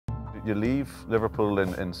you leave Liverpool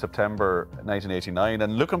in September 1989,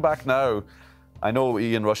 and looking back now, I know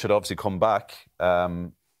Ian Rush had obviously come back,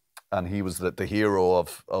 and he was the hero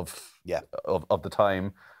of the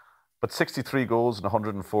time. But 63 goals in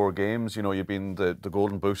 104 games. You know, you've been the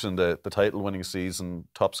Golden Boot in the title-winning season,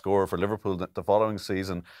 top scorer for Liverpool the following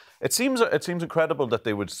season. It seems incredible that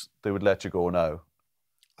they would let you go now.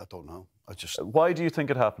 I don't know. Why do you think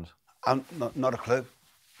it happened? Not a clue.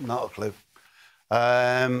 Not a clue.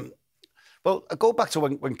 Well, I go back to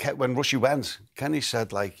when Rushy went. Kenny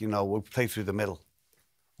said, like, you know, we'll play through the middle.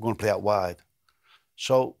 We're going to play out wide.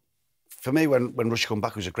 So, for me, when Rushy come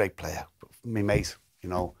back, he was a great player. My mate, you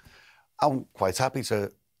know. I'm quite happy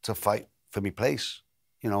to fight for my place,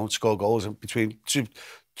 you know, score goals between 3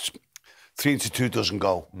 to 2 doesn't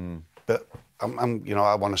go. But I'm you know,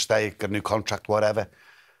 I want to stay, get a new contract, whatever.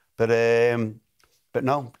 But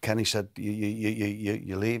no, Kenny said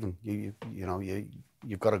you're leaving. You know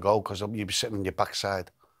you've got to go because you'll be sitting on your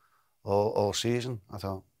backside all season. I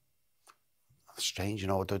thought that's strange, you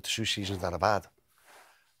know, the 2 seasons that I've had.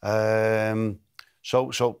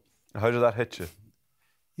 So how did that hit you?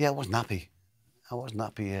 Yeah, I wasn't happy. I wasn't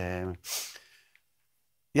happy.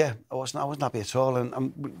 Yeah, I wasn't happy at all.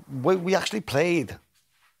 And we actually played.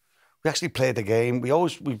 We actually played the game. We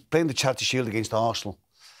played in the Charity Shield against Arsenal,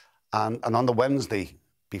 and on the Wednesday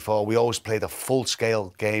before, we always played a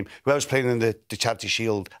full-scale game. We always played in the Charity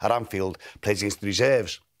Shield at Anfield, played against the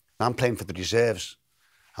reserves. And I'm playing for the reserves.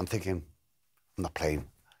 I'm thinking, I'm not playing.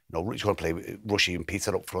 You know, he's going to play with Rushy and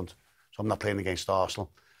Peter up front, so I'm not playing against Arsenal.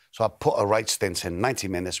 So I put a right stint in, 90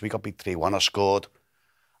 minutes, we got beat 3-1, I scored.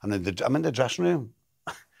 And I'm in the dressing room,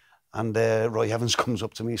 and Roy Evans comes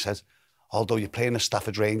up to me and says, Aldo, you're playing the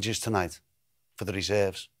Stafford Rangers tonight for the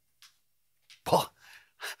reserves. What?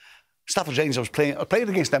 Stafford Rangers, I was playing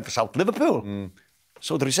against them for South Liverpool.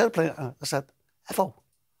 So the reserve player, I said, Evo,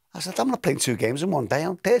 I'm not playing 2 games in one day,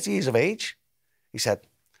 I'm 30 years of age. I said,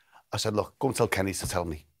 look, go and tell Kenny to tell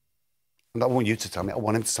me. And I want you to tell me, I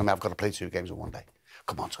want him to tell me I've got to play 2 games in one day.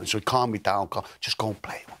 Come on, son. So he calmed me down. Just go and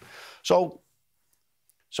play. So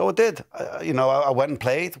I did. You know, I went and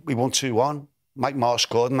played. We won 2-1. Mike Moore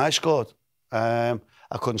scored and I scored. I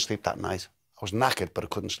couldn't sleep that night. I was knackered, but I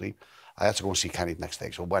couldn't sleep. I had to go and see Kenny the next day.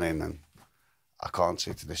 So I went in and I can't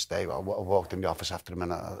see to this day. I walked in the office after him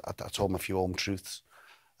and I told him a few home truths,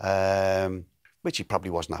 which he probably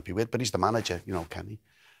wasn't happy with, but he's the manager, you know, Kenny.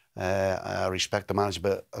 I respect the manager,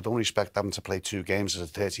 but I don't respect having to play 2 games as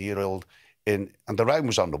a 30-year-old. And the writing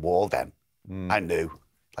was on the wall then. I knew.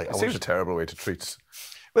 Like, it seems a terrible way to treat.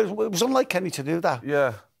 Well, it was unlike Kenny to do that.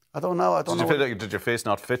 Yeah. I don't know. Did you feel like, did your face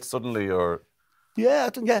not fit suddenly, or? Yeah,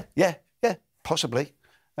 possibly.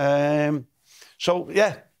 So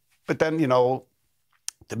yeah, but then, you know,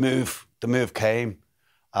 the move came.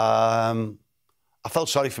 I felt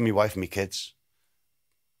sorry for my wife and my kids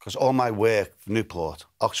because all my work, Newport,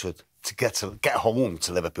 Oxford, to get home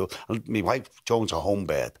to Liverpool. And my wife, Joan's a home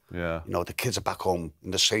bird. Yeah. You know, the kids are back home in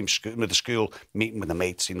the same school, the school, meeting with the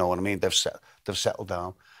mates, you know what I mean? They've settled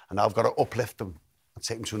down. And I've got to uplift them and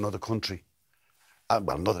take them to another country.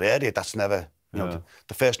 Well, another area that's never, you know,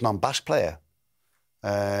 the first non-Basque player.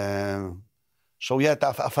 So yeah,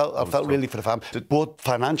 I felt really for the family. But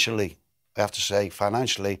financially, I have to say,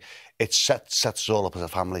 financially, it sets us all up as a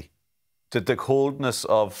family. Did the coldness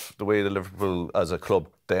of the way the Liverpool as a club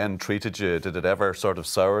then treated you, did it ever sort of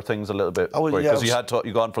sour things a little bit? Because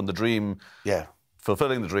you gone from the dream,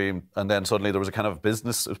 fulfilling the dream, and then suddenly there was a kind of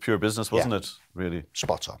business, it was pure business, wasn't it? Really,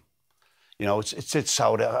 spot on. You know, it's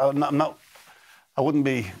sour. I wouldn't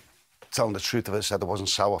be telling the truth if I said it wasn't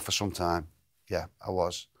sour for some time. Yeah, I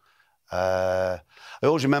was. I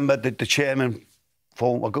always remember the chairman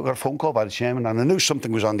phone. I got a phone call by the chairman, and I knew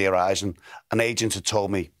something was on the horizon. An agent had told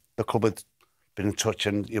me the club had been in touch,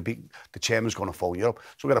 and the chairman's going to phone you up.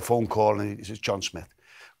 So we got a phone call, and he says, John Smith,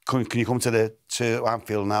 can you come to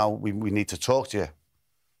Anfield now? We need to talk to you.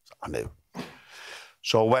 So I knew.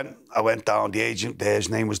 So I went down. The agent there, his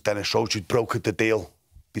name was Dennis Roach, who'd brokered the deal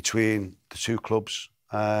between the 2 clubs.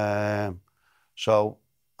 So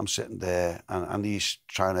I'm sitting there, and he's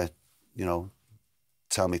trying to, you know,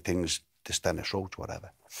 tell me things, this Dennis Roach,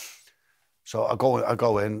 whatever. So I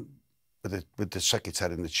go in with the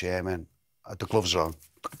secretary and the chairman. The gloves are on.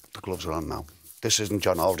 The gloves are on now. This isn't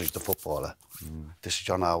John Aldridge, the footballer. This is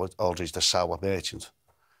John Aldridge, the sour merchant.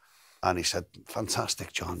 And he said,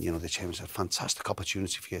 fantastic, John. You know, the chairman said, fantastic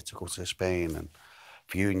opportunity for you to go to Spain and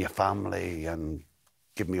for you and your family, and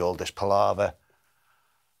give me all this palaver.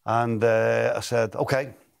 And I said,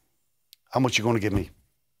 OK, how much are you going to give me?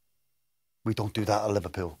 We don't do that at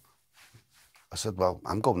Liverpool. I said, well,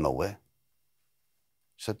 I'm going nowhere.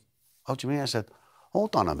 He said, how do you mean? I said,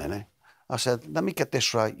 hold on a minute. I said, let me get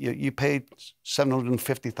this right. You paid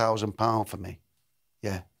 £750,000 for me.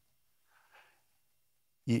 Yeah.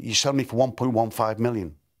 You sold me for 1.15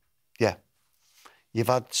 million. Yeah. You've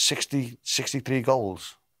had 63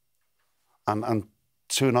 goals and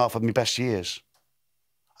 2.5 of my best years.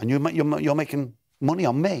 And you're making money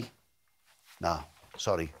on me. No,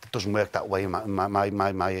 sorry. It doesn't work that way in my mind.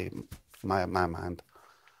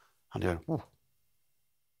 And you're like,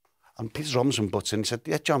 and Peter Robinson butts in and said,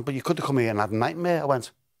 yeah, John, but you could have come here and had a nightmare. I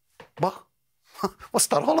went, what? What's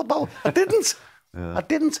that all about? I didn't. Yeah. I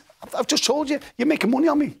didn't. I've just told you, you're making money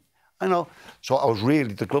on me. I know. So I was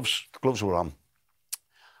really, the gloves were on.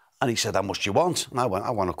 And he said, how much do you want? And I went,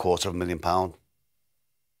 I want £250,000.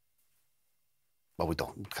 Well, we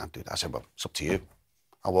can't do that. I said, well, it's up to you.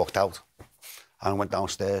 I walked out and I went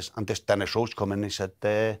downstairs and this Dennis Roach come in and he said,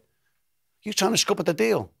 you trying to scupper the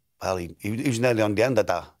deal? Well, he was nearly on the end of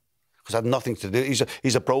that because I had nothing to do.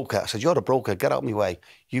 He's a broker. I said, you're a broker, get out of my way.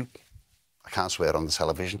 I can't swear on the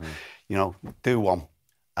television, you know, do one.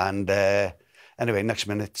 And anyway, next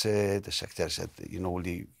minute, the secretary said, you know, will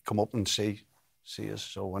you come up and see us?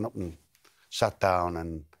 So I went up and sat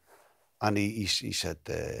down and he said,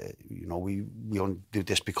 you know, we only do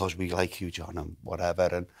this because we like you, John, and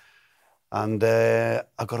whatever. And I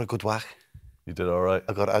got a good whack. You did all right.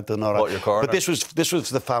 I done all right. What, your corner? But this was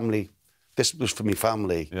the family. This was for me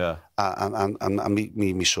family. Yeah. And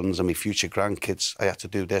me sons and my future grandkids. I had to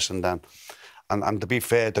do this and then. And to be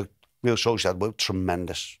fair, the Real Sociedad were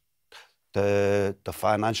tremendous. The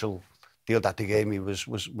financial deal that they gave me was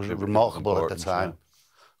remarkable at the time. Yeah.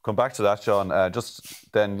 Come back to that, John.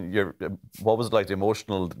 Just then, what was it like the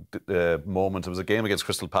emotional moment? It was a game against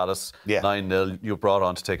Crystal Palace, 9-0. You were brought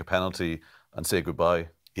on to take a penalty and say goodbye.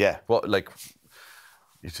 Yeah. What, like,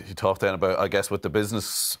 you talked then about, I guess, with the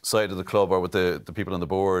business side of the club or with the people on the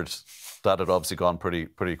board, that had obviously gone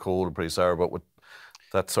pretty cold and pretty sour, but with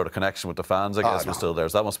that sort of connection with the fans, I guess, was still there.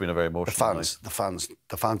 So that must have been a very emotional night. The fans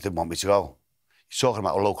didn't want me to go. You're talking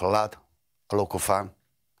about a local lad, a local fan.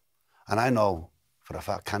 And I know for a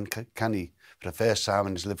fact, can he, for the first time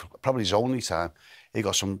in his life, probably his only time, he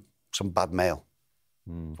got some bad mail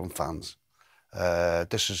from fans.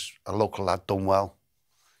 This is a local lad done well,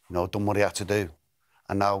 you know, done what he had to do.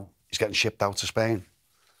 And now he's getting shipped out to Spain.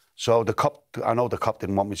 So I know the cop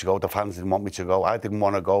didn't want me to go, the fans didn't want me to go, I didn't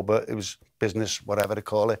want to go, but it was business, whatever they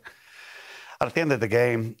call it. And at the end of the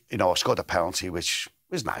game, you know, I scored a penalty, which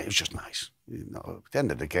was nice, it was just nice. You know, at the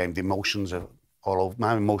end of the game, the emotions are all over,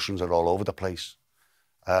 my emotions are all over the place.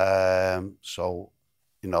 So,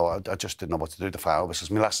 you know, I just didn't know what to do. The final whistle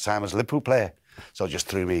was my last time as a Liverpool player. So I just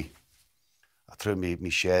threw me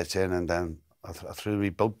shirt in and then I threw me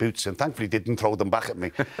boots in. Thankfully, he didn't throw them back at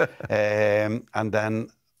me. And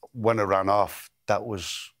then when I ran off, that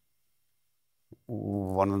was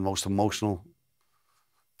one of the most emotional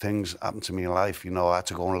things happened to me in life. You know, I had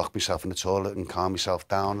to go and lock myself in the toilet and calm myself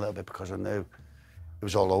down a little bit because I knew it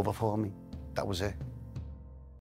was all over for me. That was it.